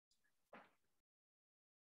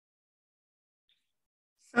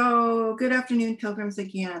good afternoon, pilgrims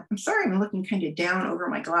again. I'm sorry I'm looking kind of down over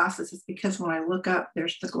my glasses. It's because when I look up,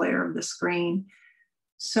 there's the glare of the screen.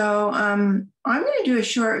 So I'm going to do a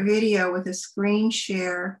short video with a screen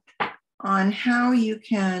share on how you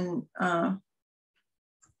can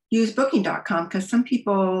use booking.com, because some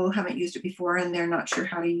people haven't used it before and they're not sure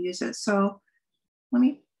how to use it. So let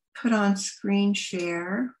me put on screen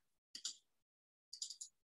share.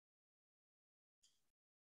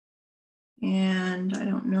 And I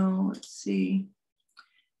don't know, let's see.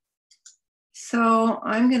 So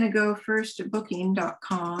I'm going to go first to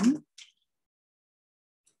booking.com.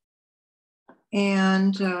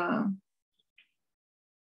 And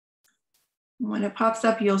when it pops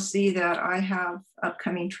up, you'll see that I have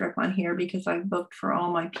upcoming trip on here because I've booked for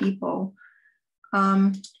all my people.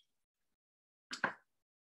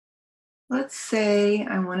 Let's say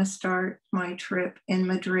I want to start my trip in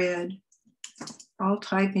Madrid. I'll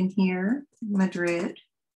type in here, Madrid,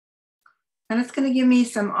 and it's going to give me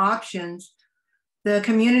some options. The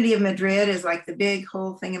community of Madrid is like the big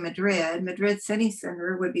whole thing in Madrid. Madrid City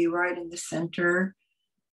Center would be right in the center.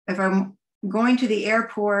 If I'm going to the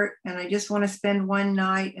airport and I just want to spend one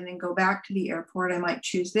night and then go back to the airport, I might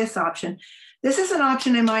choose this option. This is an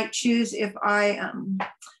option I might choose if I,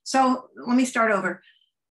 so let me start over.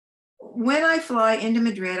 When I fly into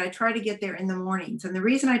Madrid, I try to get there in the mornings. And the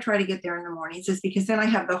reason I try to get there in the mornings is because then I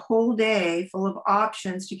have the whole day full of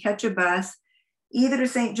options to catch a bus, either to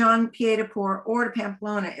St. John Pied de Port or to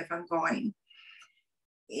Pamplona if I'm going.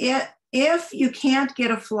 If you can't get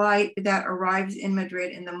a flight that arrives in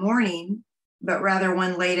Madrid in the morning, but rather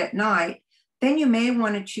one late at night, then you may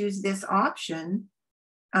want to choose this option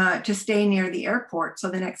to stay near the airport. So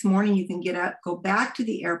the next morning you can get up, go back to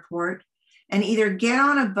the airport, and either get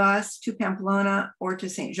on a bus to Pamplona or to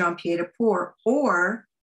St. John Pied de Port, or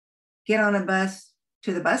get on a bus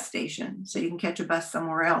to the bus station so you can catch a bus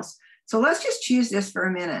somewhere else. So let's just choose this for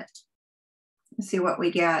a minute and see what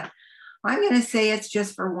we get. I'm going to say it's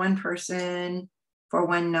just for one person for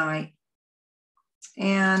one night.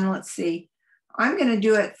 And let's see, I'm going to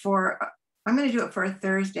do it for a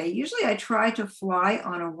Thursday. Usually I try to fly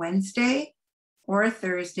on a Wednesday or a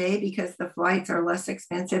Thursday because the flights are less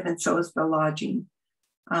expensive and so is the lodging.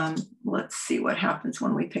 Let's see what happens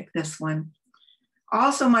when we pick this one.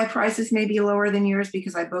 Also, my prices may be lower than yours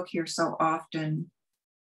because I book here so often.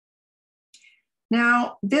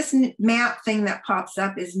 Now, this map thing that pops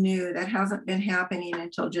up is new. That hasn't been happening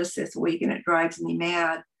until just this week, and it drives me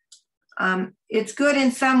mad. It's good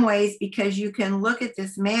in some ways because you can look at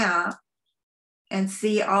this map and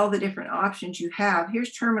see all the different options you have.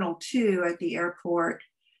 Here's Terminal 2 at the airport,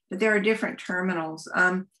 but there are different terminals.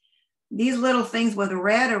 These little things with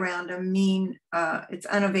red around them mean it's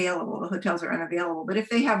unavailable. The hotels are unavailable. But if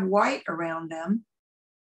they have white around them,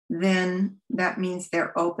 then that means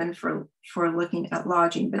they're open for looking at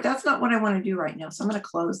lodging. But that's not what I want to do right now. So I'm going to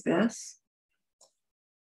close this.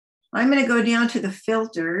 I'm going to go down to the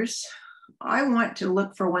filters. I want to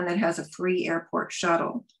look for one that has a free airport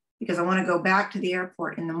shuttle, because I want to go back to the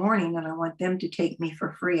airport in the morning and I want them to take me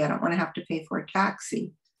for free. I don't want to have to pay for a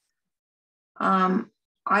taxi.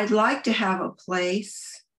 I'd like to have a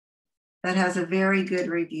place that has a very good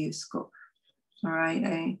review score. All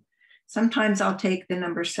right. Sometimes I'll take the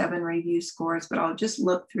number 7 review scores, but I'll just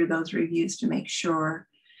look through those reviews to make sure.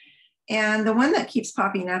 And the one that keeps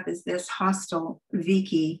popping up is this Hostel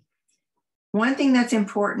Vicky. One thing that's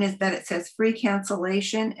important is that it says free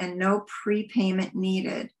cancellation and no prepayment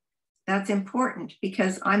needed. That's important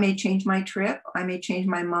because I may change my trip, I may change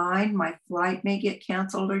my mind, my flight may get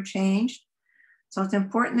canceled or changed. So it's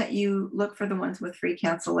important that you look for the ones with free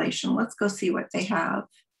cancellation. Let's go see what they have.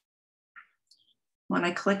 When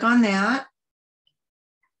I click on that,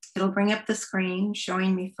 it'll bring up the screen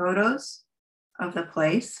showing me photos of the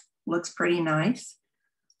place. Looks pretty nice.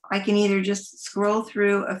 I can either just scroll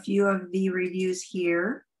through a few of the reviews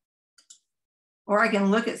here, or I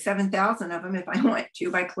can look at 7,000 of them if I want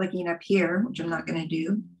to by clicking up here, which I'm not going to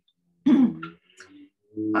do.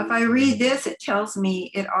 If I read this, it tells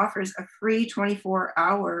me it offers a free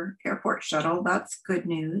 24-hour airport shuttle. That's good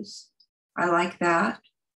news. I like that.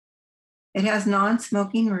 It has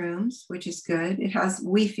non-smoking rooms, which is good. It has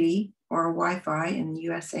Wi-Fi or Wi-Fi in the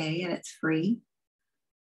USA, and it's free.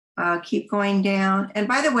 Keep going down. And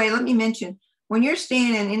by the way, let me mention, when you're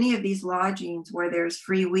staying in any of these lodgings where there's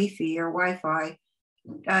free Wi-Fi or Wi-Fi,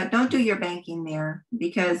 don't do your banking there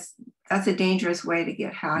because that's a dangerous way to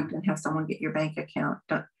get hacked and have someone get your bank account.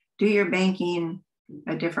 Don't do your banking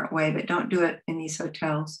a different way, but don't do it in these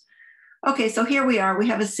hotels. Okay, so here we are. We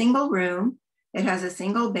have a single room. It has a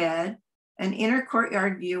single bed. an inner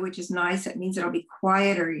courtyard view, which is nice. It means it'll be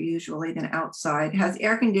quieter usually than outside. It has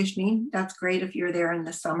air conditioning. That's great if you're there in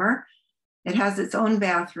the summer. It has its own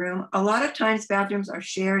bathroom. A lot of times bathrooms are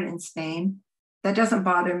shared in Spain. That doesn't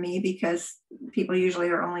bother me because people usually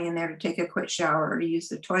are only in there to take a quick shower or to use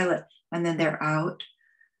the toilet, and then they're out.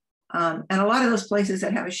 And a lot of those places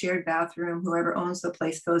that have a shared bathroom, whoever owns the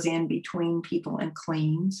place goes in between people and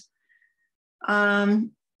cleans.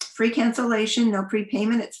 Free cancellation, no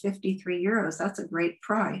prepayment, it's 53 euros. That's a great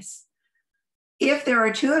price. If there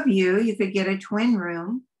are two of you, you could get a twin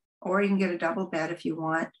room, or you can get a double bed if you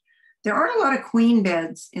want. There aren't a lot of queen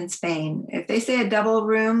beds in Spain. If they say a double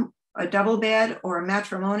room, a double bed, or a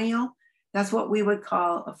matrimonial, that's what we would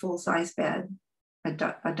call a full-size bed,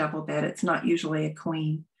 a double bed. It's not usually a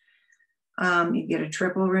queen. You get a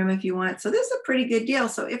triple room if you want. So this is a pretty good deal.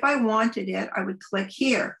 So if I wanted it, I would click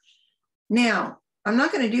here. Now, I'm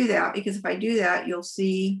not going to do that because if I do that, you'll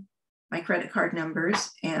see my credit card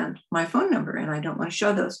numbers and my phone number, and I don't want to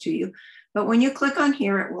show those to you. But when you click on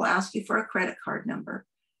here, it will ask you for a credit card number.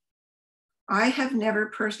 I have never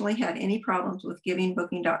personally had any problems with giving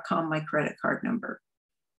Booking.com my credit card number.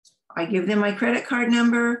 I give them my credit card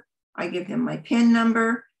number, I give them my PIN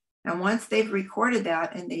number, and once they've recorded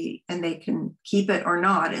that and they can keep it or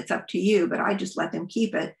not, it's up to you, but I just let them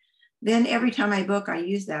keep it. Then every time I book, I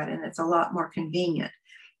use that, and it's a lot more convenient.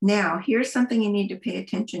 Now, here's something you need to pay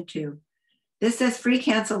attention to. This says free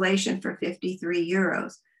cancellation for 53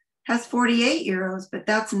 euros. Has 48 euros, but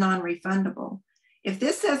that's non-refundable. If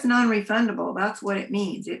this says non-refundable, that's what it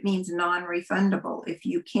means. It means non-refundable. If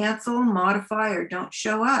you cancel, modify, or don't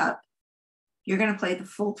show up, you're going to pay the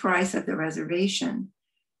full price of the reservation.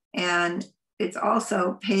 And it's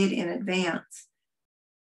also paid in advance.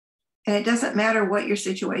 And it doesn't matter what your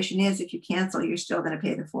situation is. If you cancel, you're still going to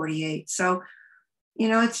pay the 48. So, you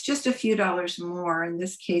know, it's just a few dollars more. In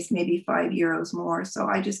this case, maybe 5 euros more. So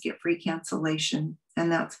I just get free cancellation,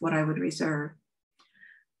 and that's what I would reserve.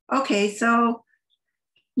 Okay, so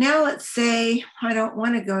now let's say I don't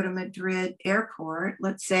want to go to Madrid airport.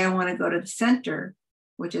 Let's say I want to go to the center,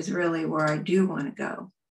 which is really where I do want to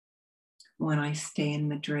go when I stay in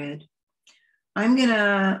Madrid. I'm going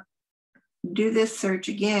to do this search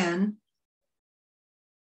again.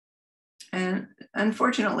 And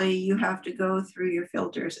unfortunately, you have to go through your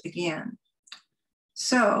filters again.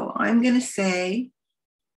 So I'm going to say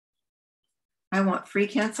I want free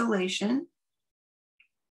cancellation.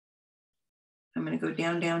 I'm going to go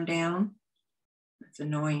down, down, down. That's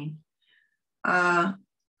annoying.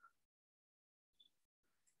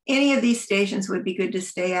 Any of these stations would be good to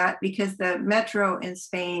stay at because the metro in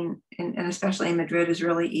Spain, and especially in Madrid, is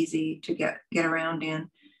really easy to get around in.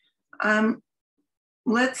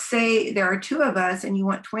 Let's say there are two of us and you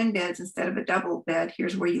want twin beds instead of a double bed.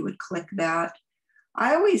 Here's where you would click that.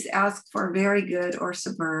 I always ask for very good or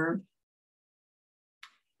suburb.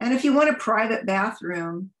 And if you want a private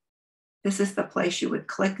bathroom, this is the place you would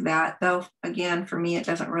click that, though, again, for me, it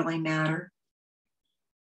doesn't really matter.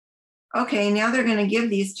 Okay, now they're going to give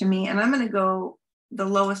these to me, and I'm going to go the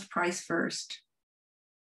lowest price first.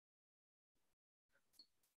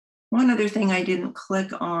 One other thing I didn't click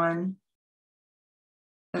on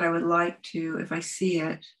that I would like to, if I see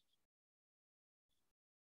it.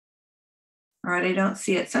 All right, I don't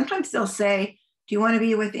see it. Sometimes they'll say, do you want to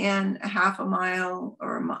be within a half a mile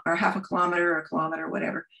or half a kilometer or a kilometer,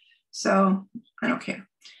 whatever. So I don't care.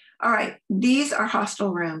 All right, these are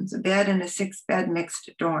hostel rooms, a bed and a 6-bed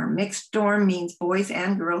mixed dorm. Mixed dorm means boys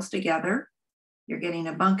and girls together. You're getting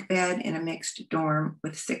a bunk bed in a mixed dorm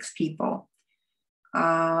with 6 people.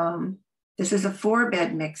 This is a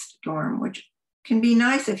 4-bed mixed dorm, which can be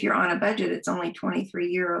nice if you're on a budget. It's only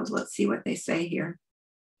 23 euros. Let's see what they say here.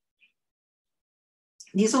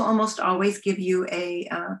 These will almost always give you a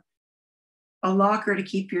locker to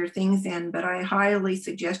keep your things in, but I highly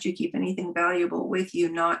suggest you keep anything valuable with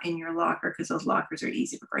you, not in your locker, because those lockers are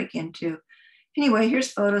easy to break into. Anyway,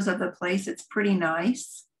 here's photos of the place. It's pretty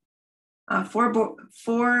nice.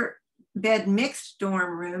 4-bed mixed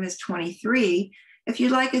dorm room is 23. If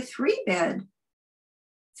you'd like a 3-bed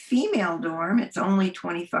female dorm, it's only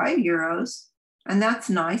 25 euros. And that's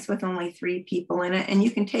nice with only 3 people in it. And you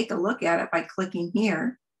can take a look at it by clicking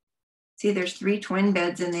here. See, there's 3 twin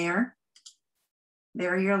beds in there.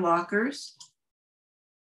 There are your lockers.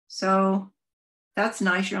 So that's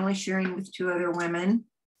nice. You're only sharing with 2 other women.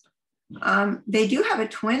 They do have a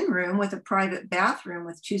twin room with a private bathroom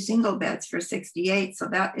with 2 single beds for 68. So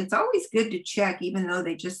that it's always good to check, even though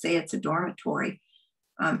they just say it's a dormitory.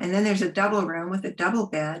 And then there's a double room with a double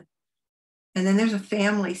bed. And then there's a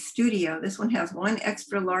family studio. This one has 1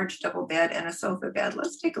 extra large double bed and a sofa bed.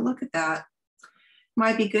 Let's take a look at that.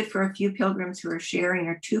 Might be good for a few pilgrims who are sharing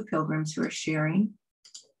or two pilgrims who are sharing.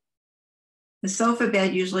 The sofa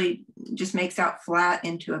bed usually just makes out flat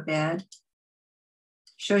into a bed.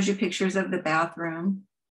 Shows you pictures of the bathroom.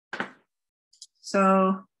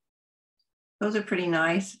 So those are pretty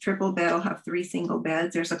nice. Triple bed will have 3 single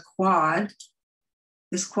beds. There's a quad.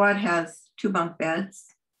 This quad has 2 bunk beds,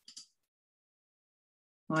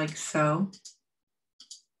 like so.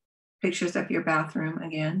 Pictures of your bathroom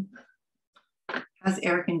again. Has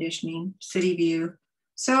air conditioning, city view.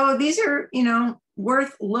 So these are, you know,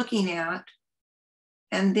 worth looking at.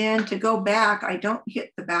 And then to go back, I don't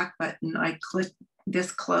hit the back button. I click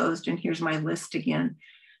this closed, and here's my list again.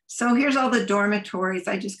 So here's all the dormitories.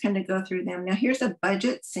 I just kind of go through them. Now here's a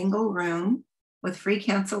budget single room with free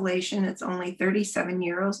cancellation. It's only 37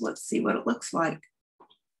 euros. Let's see what it looks like.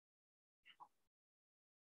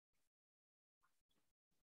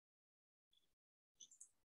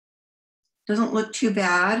 Doesn't look too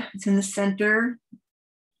bad. It's in the center.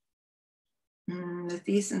 The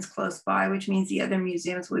Thyessen's close by, which means the other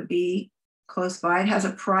museums would be close by. It has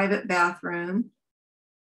a private bathroom.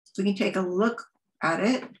 We can take a look at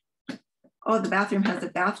it. Oh, the bathroom has a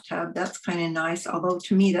bathtub. That's kind of nice. Although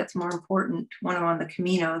to me, that's more important when I'm on the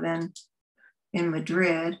Camino than in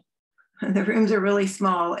Madrid. The rooms are really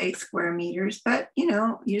small, 8 square meters, but you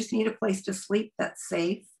know, you just need a place to sleep that's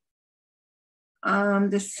safe.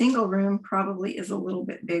 The single room probably is a little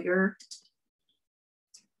bit bigger.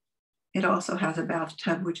 It also has a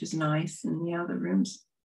bathtub, which is nice. And yeah, the rooms,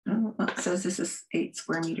 oh, it says this is 8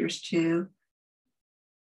 square meters too.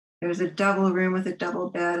 There's a double room with a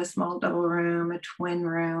double bed, a small double room, a twin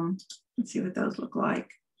room. Let's see what those look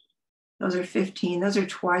like. Those are 15. Those are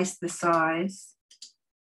twice the size.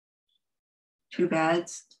 2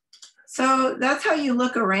 beds. So that's how you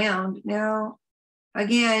look around. Now,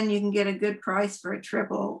 again, you can get a good price for a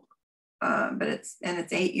triple, but it's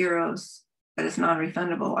 8 euros, but it's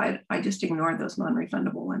non-refundable. I just ignore those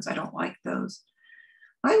non-refundable ones. I don't like those.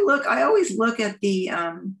 I always look at the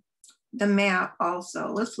map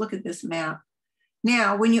also. Let's look at this map.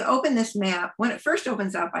 Now, when you open this map, when it first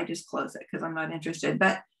opens up, I just close it because I'm not interested.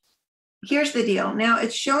 But here's the deal. Now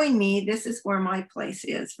it's showing me this is where my place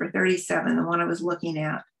is for 37, the one I was looking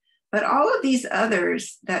at. But all of these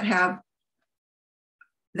others that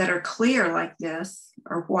are clear like this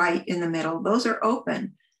or white in the middle, those are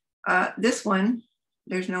open. This one,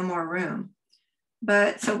 there's no more room.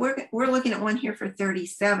 But so we're looking at one here for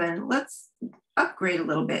 37. Let's upgrade a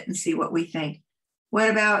little bit and see what we think. What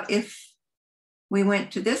about if we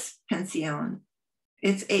went to this pension?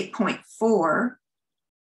 It's 8.4,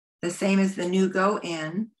 the same as the new go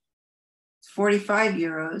in. It's 45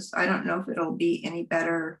 euros. I don't know if it'll be any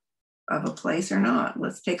better of a place or not.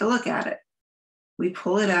 Let's take a look at it. We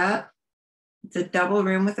pull it up. It's a double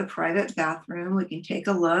room with a private bathroom. We can take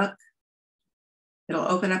a look. It'll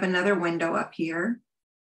open up another window up here.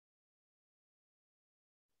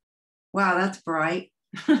 Wow, that's bright.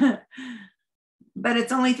 But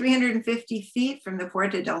it's only 350 feet from the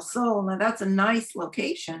Puerta del Sol. Now that's a nice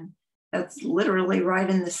location. That's literally right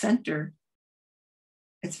in the center.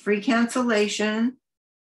 It's free cancellation,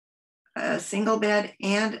 a single bed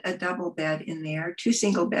and a double bed in there, 2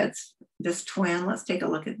 single beds, this twin. Let's take a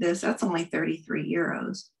look at this. That's only 33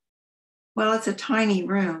 euros. Well, it's a tiny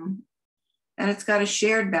room and it's got a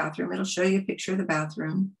shared bathroom. It'll show you a picture of the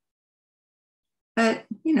bathroom. But,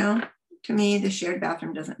 you know, to me, the shared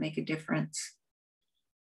bathroom doesn't make a difference.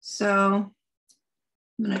 So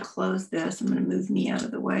I'm going to close this. I'm going to move me out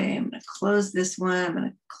of the way. I'm going to close this one. I'm going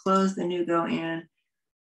to close the new go in.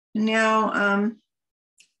 Now,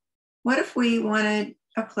 what if we wanted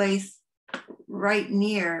a place right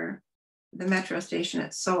near the metro station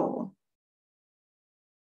at Seoul?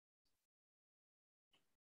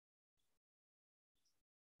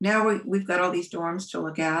 Now we've got all these dorms to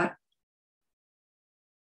look at.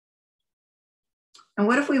 And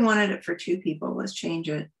what if we wanted it for 2 people? Let's change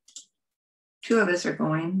it. 2 of us are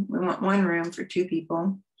going. We want 1 room for 2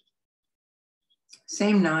 people.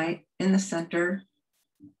 Same night in the center.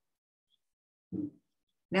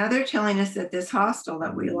 Now they're telling us that this hostel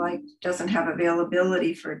that we like doesn't have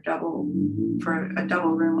availability for a double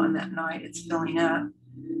room on that night. It's filling up.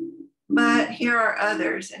 But here are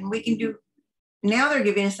others, and we can do. Now they're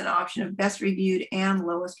giving us an option of best reviewed and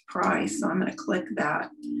lowest price. So I'm going to click that.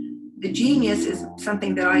 The Genius is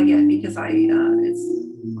something that I get because I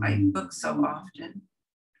book so often.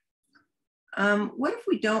 What if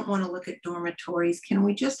we don't want to look at dormitories? Can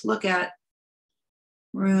we just look at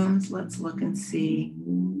rooms? Let's look and see.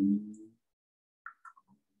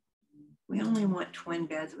 We only want twin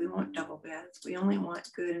beds. We want double beds. We only want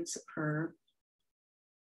good and superb.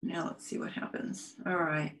 Now let's see what happens. All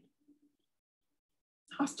right.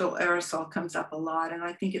 Hostel aerosol comes up a lot, and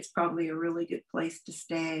I think it's probably a really good place to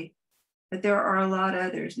stay. But there are a lot of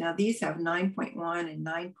others. Now these have 9.1 and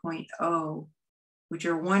 9.0, which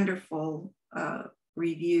are wonderful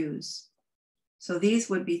reviews. So these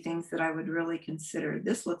would be things that I would really consider.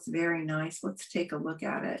 This looks very nice. Let's take a look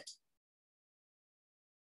at it.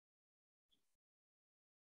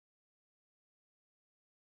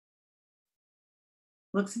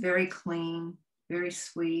 Looks very clean, very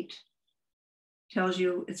sweet. Tells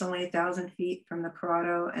you it's only 1,000 feet from the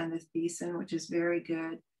Prado and the Thyssen, which is very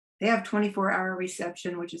good. They have 24-hour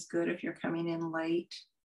reception, which is good if you're coming in late.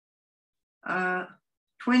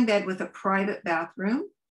 Twin bed with a private bathroom.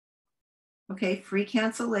 Okay, free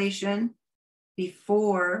cancellation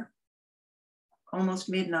before almost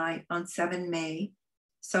midnight on 7 May.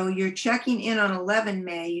 So you're checking in on 11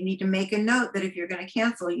 May. You need to make a note that if you're going to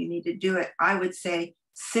cancel, you need to do it, I would say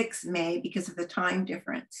 6 May because of the time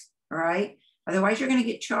difference, all right? Otherwise, you're going to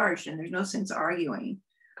get charged and there's no sense arguing.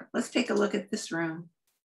 Let's take a look at this room.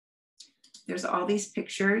 There's all these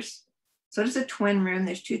pictures. So it's a twin room.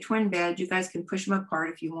 There's 2 twin beds. You guys can push them apart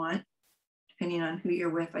if you want, depending on who you're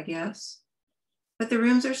with, I guess. But the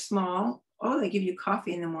rooms are small. Oh, they give you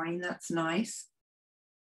coffee in the morning. That's nice.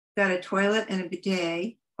 Got a toilet and a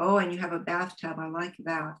bidet. Oh, and you have a bathtub. I like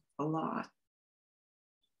that a lot.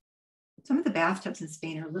 Some of the bathtubs in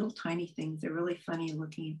Spain are little tiny things. They're really funny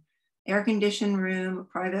looking. Air-conditioned room, a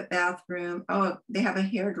private bathroom. Oh, they have a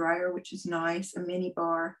hair dryer, which is nice, a mini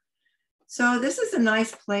bar. So this is a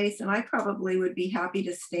nice place, and I probably would be happy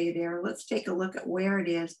to stay there. Let's take a look at where it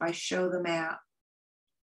is by show the map.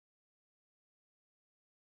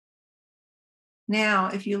 Now,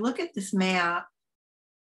 if you look at this map,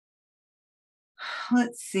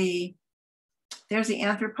 let's see, there's the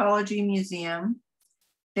Anthropology Museum.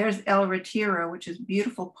 There's El Retiro, which is a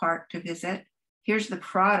beautiful park to visit. Here's the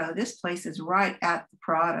Prado. This place is right at the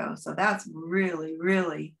Prado. So that's really,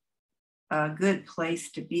 really a good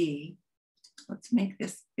place to be. Let's make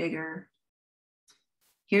this bigger.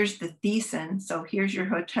 Here's the Thyssen. So here's your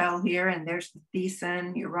hotel here, and there's the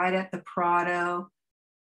Thyssen. You're right at the Prado.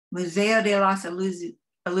 Museo de las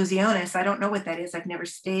Ilusiones. I don't know what that is. I've never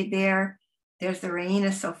stayed there. There's the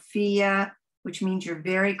Reina Sofia, which means you're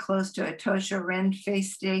very close to Atocha Renfe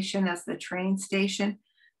station. That's the train station.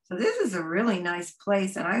 So this is a really nice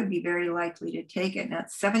place, and I would be very likely to take it. And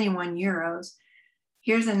that's 71 euros.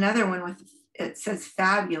 Here's another one with, it says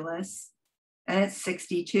fabulous, and it's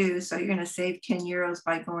 62. So you're going to save 10 euros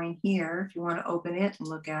by going here if you want to open it and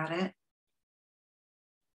look at it.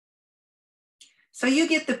 So you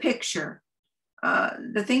get the picture.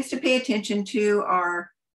 The things to pay attention to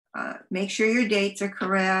are make sure your dates are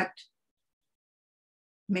correct.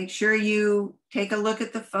 Make sure you take a look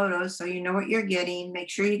at the photos so you know what you're getting. Make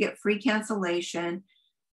sure you get free cancellation.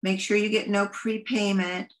 Make sure you get no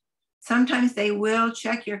prepayment. Sometimes they will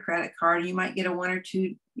check your credit card. You might get a 1 or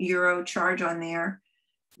 2 euro charge on there.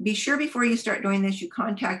 Be sure before you start doing this, you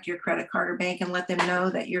contact your credit card or bank and let them know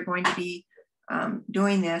that you're going to be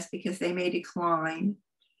doing this because they may decline.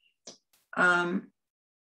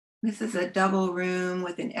 This is a double room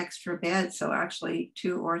with an extra bed. So actually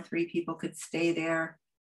 2 or 3 people could stay there.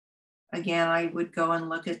 Again, I would go and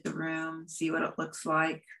look at the room, see what it looks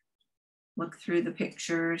like, look through the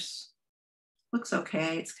pictures. Looks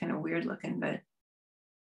okay. It's kind of weird looking, but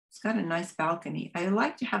it's got a nice balcony. I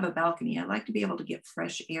like to have a balcony. I like to be able to get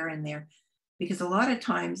fresh air in there because a lot of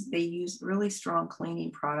times they use really strong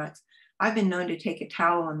cleaning products. I've been known to take a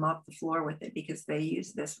towel and mop the floor with it because they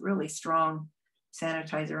use this really strong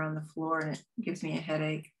sanitizer on the floor and it gives me a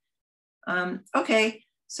headache. Okay.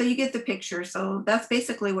 So you get the picture. So that's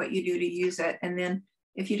basically what you do to use it. And then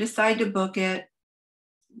if you decide to book it,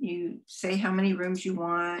 you say how many rooms you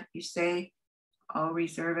want. You say, I'll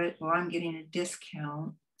reserve it. Well, I'm getting a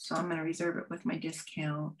discount. So I'm going to reserve it with my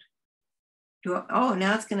discount. Oh,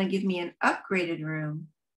 now it's going to give me an upgraded room.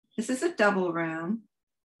 This is a double room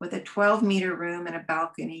with a 12-meter room and a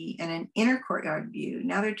balcony and an inner courtyard view.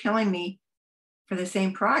 Now they're telling me for the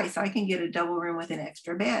same price, I can get a double room with an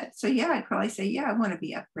extra bed. So yeah, I'd probably say, yeah, I want to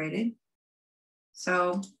be upgraded.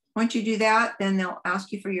 So once you do that, then they'll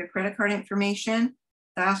ask you for your credit card information.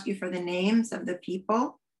 They'll ask you for the names of the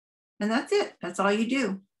people. And that's it. That's all you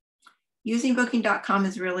do. Using booking.com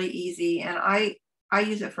is really easy. And I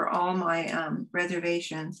use it for all my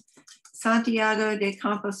reservations. Santiago de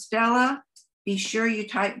Compostela. Be sure you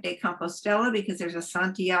type de Compostela because there's a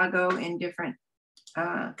Santiago in different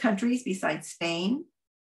countries besides Spain.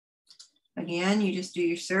 Again, you just do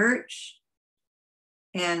your search.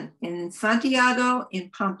 And in Santiago, in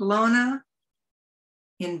Pamplona,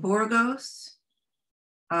 in Burgos,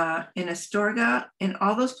 in Astorga, in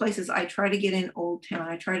all those places, I try to get in Old Town.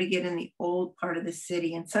 I try to get in the old part of the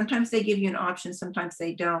city. And sometimes they give you an option, sometimes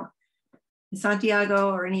they don't. In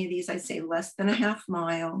Santiago or any of these, I'd say less than a half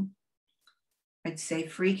mile. I'd say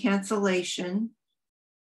free cancellation.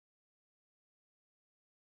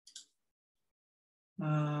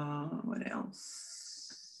 What else?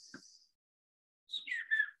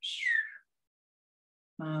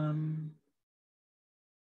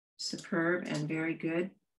 Superb and very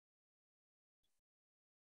good.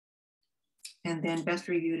 And then best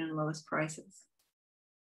reviewed and lowest prices.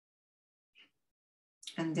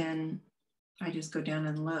 And then I just go down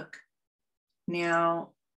and look. Now,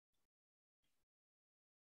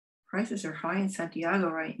 prices are high in Santiago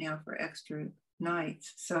right now for extra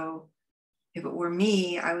nights. So if it were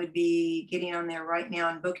me, I would be getting on there right now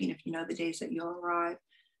and booking if you know the days that you'll arrive.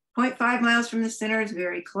 0.5 miles from the center is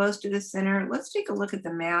very close to the center. Let's take a look at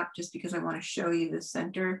the map just because I want to show you the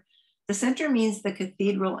center. The center means the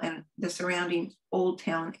cathedral and the surrounding Old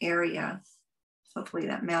Town area. Hopefully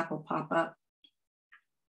that map will pop up.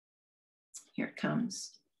 Here it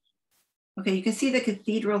comes. Okay, you can see the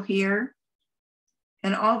cathedral here.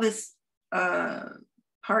 And all this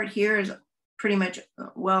part here is pretty much,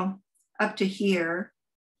 well, up to here.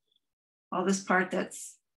 All this part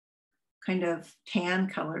that's kind of tan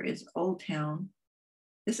color is Old Town.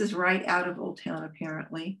 This is right out of Old Town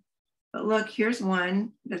apparently. But look, here's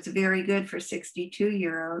one that's very good for 62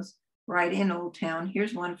 euros, right in Old Town.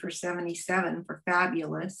 Here's one for 77 for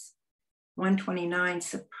fabulous, 129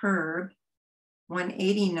 superb,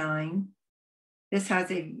 189. This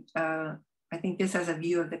has a, I think this has a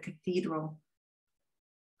view of the cathedral.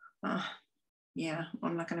 Yeah,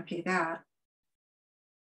 I'm not gonna pay that.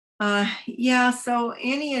 Yeah, so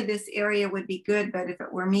any of this area would be good, but if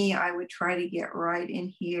it were me, I would try to get right in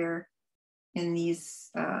here in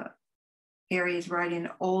these areas right in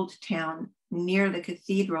Old Town near the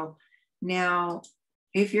cathedral. Now,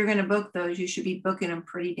 if you're gonna book those, you should be booking them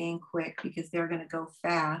pretty dang quick because they're gonna go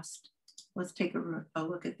fast. Let's take a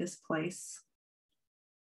look at this place.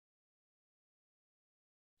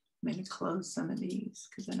 I'm gonna close some of these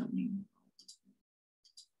because I don't need them.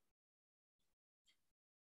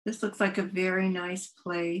 This looks like a very nice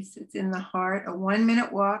place. It's in the heart, a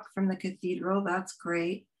 1-minute walk from the cathedral. That's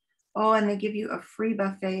great. Oh, and they give you a free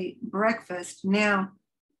buffet breakfast. Now,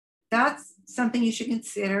 that's something you should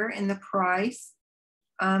consider in the price.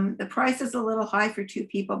 The price is a little high for 2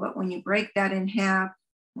 people, but when you break that in half,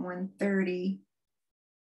 130,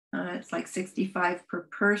 it's like 65 per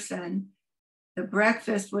person. The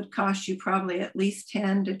breakfast would cost you probably at least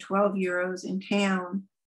 10 to 12 euros in town.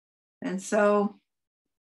 And so,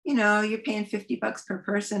 you know, you're paying 50 bucks per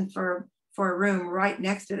person for a room right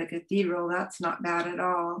next to the cathedral. That's not bad at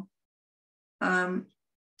all.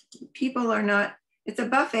 People are not, it's a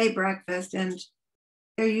buffet breakfast and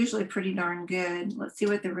they're usually pretty darn good. Let's see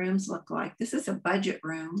what the rooms look like. This is a budget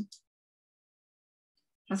room.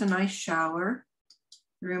 Has a nice shower.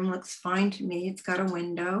 The room looks fine to me. It's got a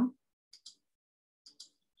window.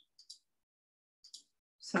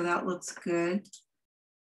 So that looks good.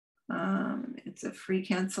 It's a free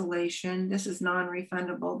cancellation. This is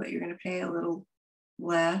non-refundable, but you're going to pay a little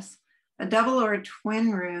less. A double or a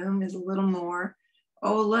twin room is a little more.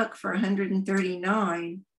 Oh, look, for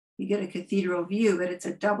 139, you get a cathedral view, but it's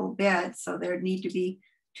a double bed. So there need to be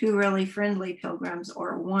 2 really friendly pilgrims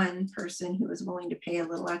or 1 person who is willing to pay a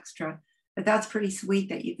little extra. But that's pretty sweet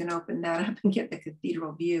that you can open that up and get the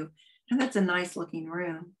cathedral view. And that's a nice looking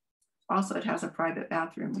room. Also, it has a private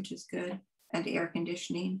bathroom, which is good, and air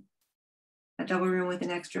conditioning. A double room with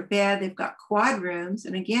an extra bed. They've got quad rooms.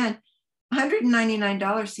 And again,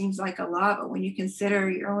 $199 seems like a lot, but when you consider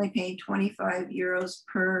you're only paying 25 euros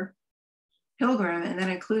per pilgrim, and that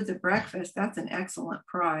includes a breakfast, that's an excellent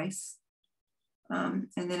price. And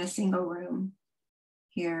then a single room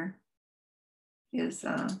here is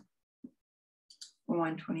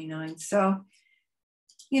 129. So,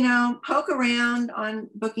 you know, poke around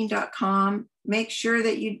on booking.com, make sure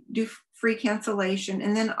that you do free cancellation.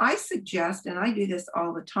 And then I suggest, and I do this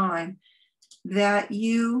all the time, that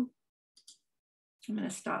you, I'm going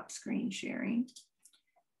to stop screen sharing.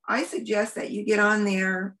 I suggest that you get on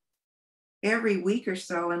there every week or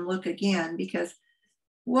so and look again, because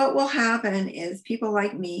what will happen is people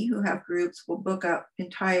like me who have groups will book up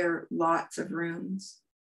entire lots of rooms.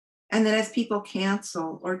 And then as people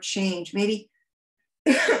cancel or change, maybe,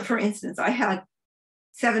 for instance, I had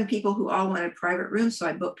 7 people who all wanted private rooms, so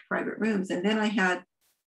I booked private rooms. And then I had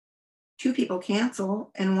 2 people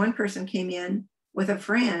cancel, and 1 person came in with a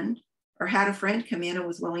friend or had a friend come in and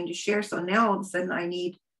was willing to share. So now all of a sudden I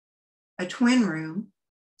need a twin room.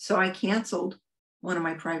 So I canceled one of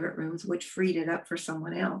my private rooms, which freed it up for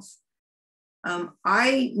someone else.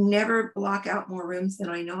 I never block out more rooms than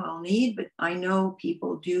I know I'll need, but I know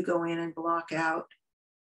people do go in and block out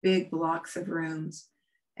big blocks of rooms.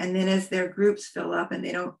 And then as their groups fill up and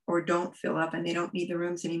they don't fill up and they don't need the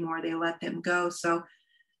rooms anymore, they let them go. So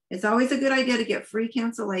it's always a good idea to get free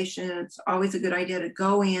cancellation. It's always a good idea to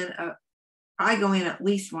go in. I go in at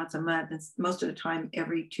least once a month, and most of the time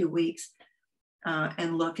every 2 weeks,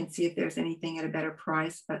 and look and see if there's anything at a better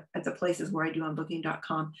price at the places where I do on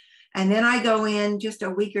booking.com. And then I go in just a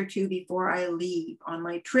week or two before I leave on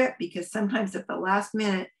my trip, because sometimes at the last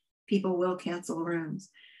minute, people will cancel rooms.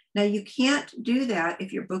 Now you can't do that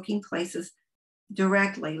if you're booking places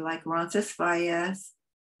directly, like Roncesvalles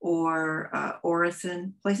or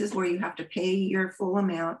Orison, places where you have to pay your full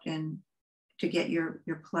amount and to get your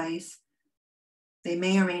place. They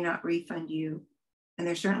may or may not refund you, and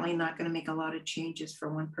they're certainly not going to make a lot of changes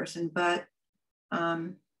for one person. But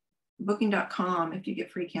booking.com, if you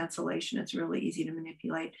get free cancellation, it's really easy to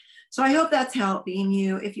manipulate. So I hope that's helping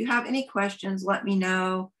you. If you have any questions, let me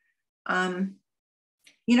know.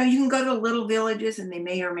 You know, you can go to little villages and they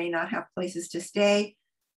may or may not have places to stay.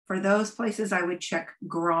 For those places, I would check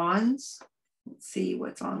Grons. Let's see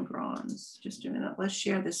what's on Grons. Just a minute. Let's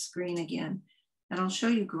share this screen again, and I'll show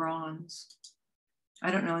you Grons. I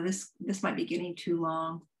don't know, this might be getting too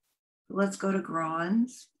long. Let's go to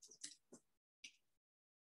Grons.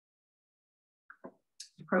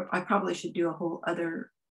 I probably should do a whole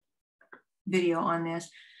other video on this.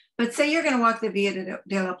 But say you're going to walk the Via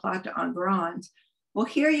de la Plata on Grons. Well,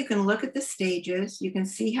 here you can look at the stages. You can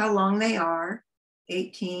see how long they are,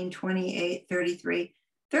 18, 28, 33.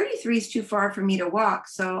 33 is too far for me to walk.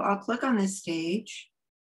 So I'll click on this stage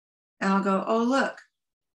and I'll go, oh, look,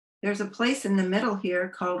 there's a place in the middle here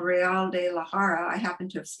called Real de la Jara. I happen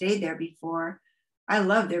to have stayed there before. I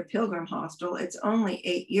love their pilgrim hostel. It's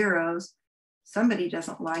only €8. Somebody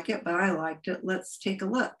doesn't like it, but I liked it. Let's take a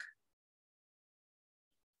look.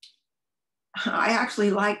 I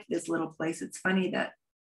actually liked this little place. It's funny that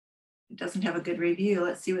it doesn't have a good review.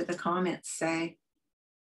 Let's see what the comments say.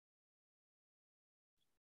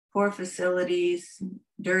 Poor facilities,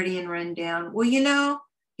 dirty and run down. Well, you know,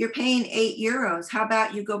 you're paying €8. How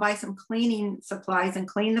about you go buy some cleaning supplies and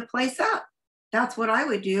clean the place up? That's what I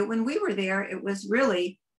would do. When we were there, it was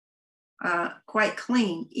really quite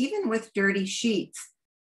clean, even with dirty sheets.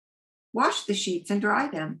 Wash the sheets and dry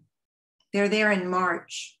them. They're there in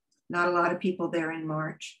March. Not a lot of people there in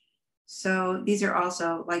March. So these are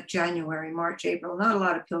also like January, March, April, not a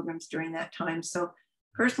lot of pilgrims during that time. So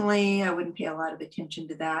personally, I wouldn't pay a lot of attention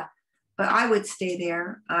to that, but I would stay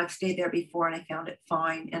there. I've stayed there before and I found it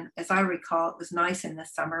fine. And as I recall, it was nice in the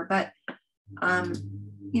summer, but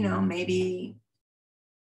you know, maybe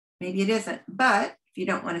it isn't. But if you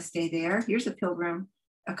don't want to stay there, here's a pilgrim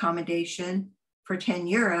accommodation for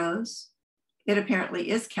 €10. It apparently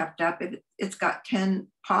is kept up. It's got 10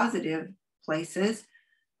 positive places.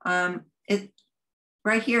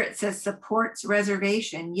 Right here, it says supports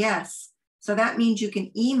reservation. Yes. So that means you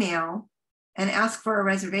can email and ask for a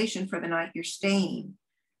reservation for the night you're staying.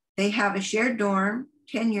 They have a shared dorm,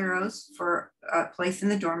 €10 for a place in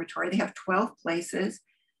the dormitory. They have 12 places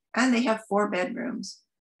and they have 4 bedrooms.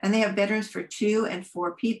 And they have bedrooms for 2 and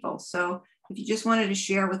 4 people. So if you just wanted to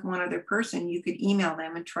share with one other person, you could email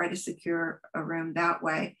them and try to secure a room that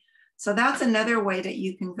way. So that's another way that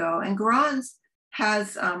you can go. And Grons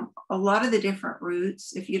has a lot of the different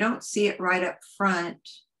routes. If you don't see it right up front,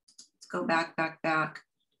 let's go back.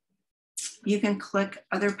 You can click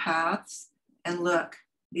other paths and look.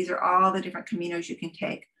 These are all the different caminos you can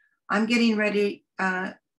take. I'm getting ready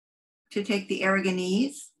to take the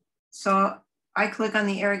Aragonese. So I click on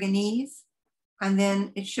the Aragonese and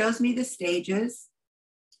then it shows me the stages,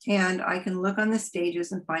 and I can look on the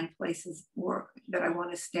stages and find places that I want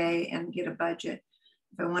to stay and get a budget.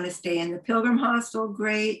 If I want to stay in the Pilgrim Hostel,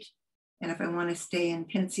 great. And if I want to stay in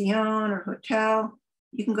pension or hotel,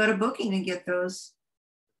 you can go to Booking and get those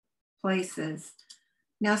places.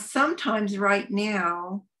 Now, sometimes right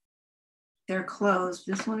now, they're closed.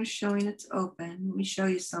 This one is showing it's open. Let me show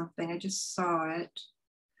you something. I just saw it.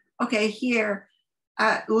 Okay, here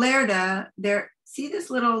at Lerda, see this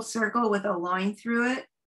little circle with a line through it?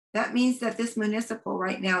 That means that this municipal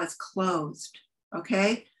right now is closed,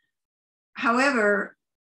 okay? However,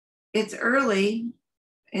 it's early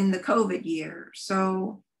in the COVID year,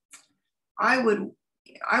 so I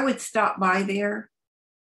would stop by there,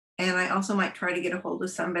 and I also might try to get a hold of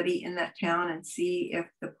somebody in that town and see if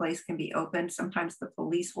the place can be opened. Sometimes the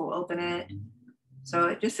police will open it. So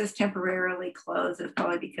it just says temporarily closed. It's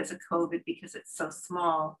probably because of COVID, because it's so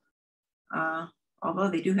small. although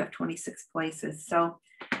they do have 26 places. So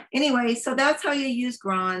anyway, so that's how you use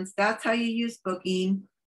Grons. That's how you use Booking.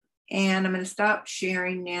 And I'm going to stop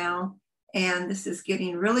sharing now. And this is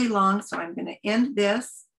getting really long, so I'm going to end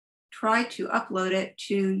this, try to upload it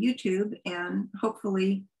to YouTube, and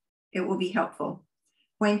hopefully it will be helpful.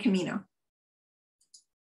 Buen Camino.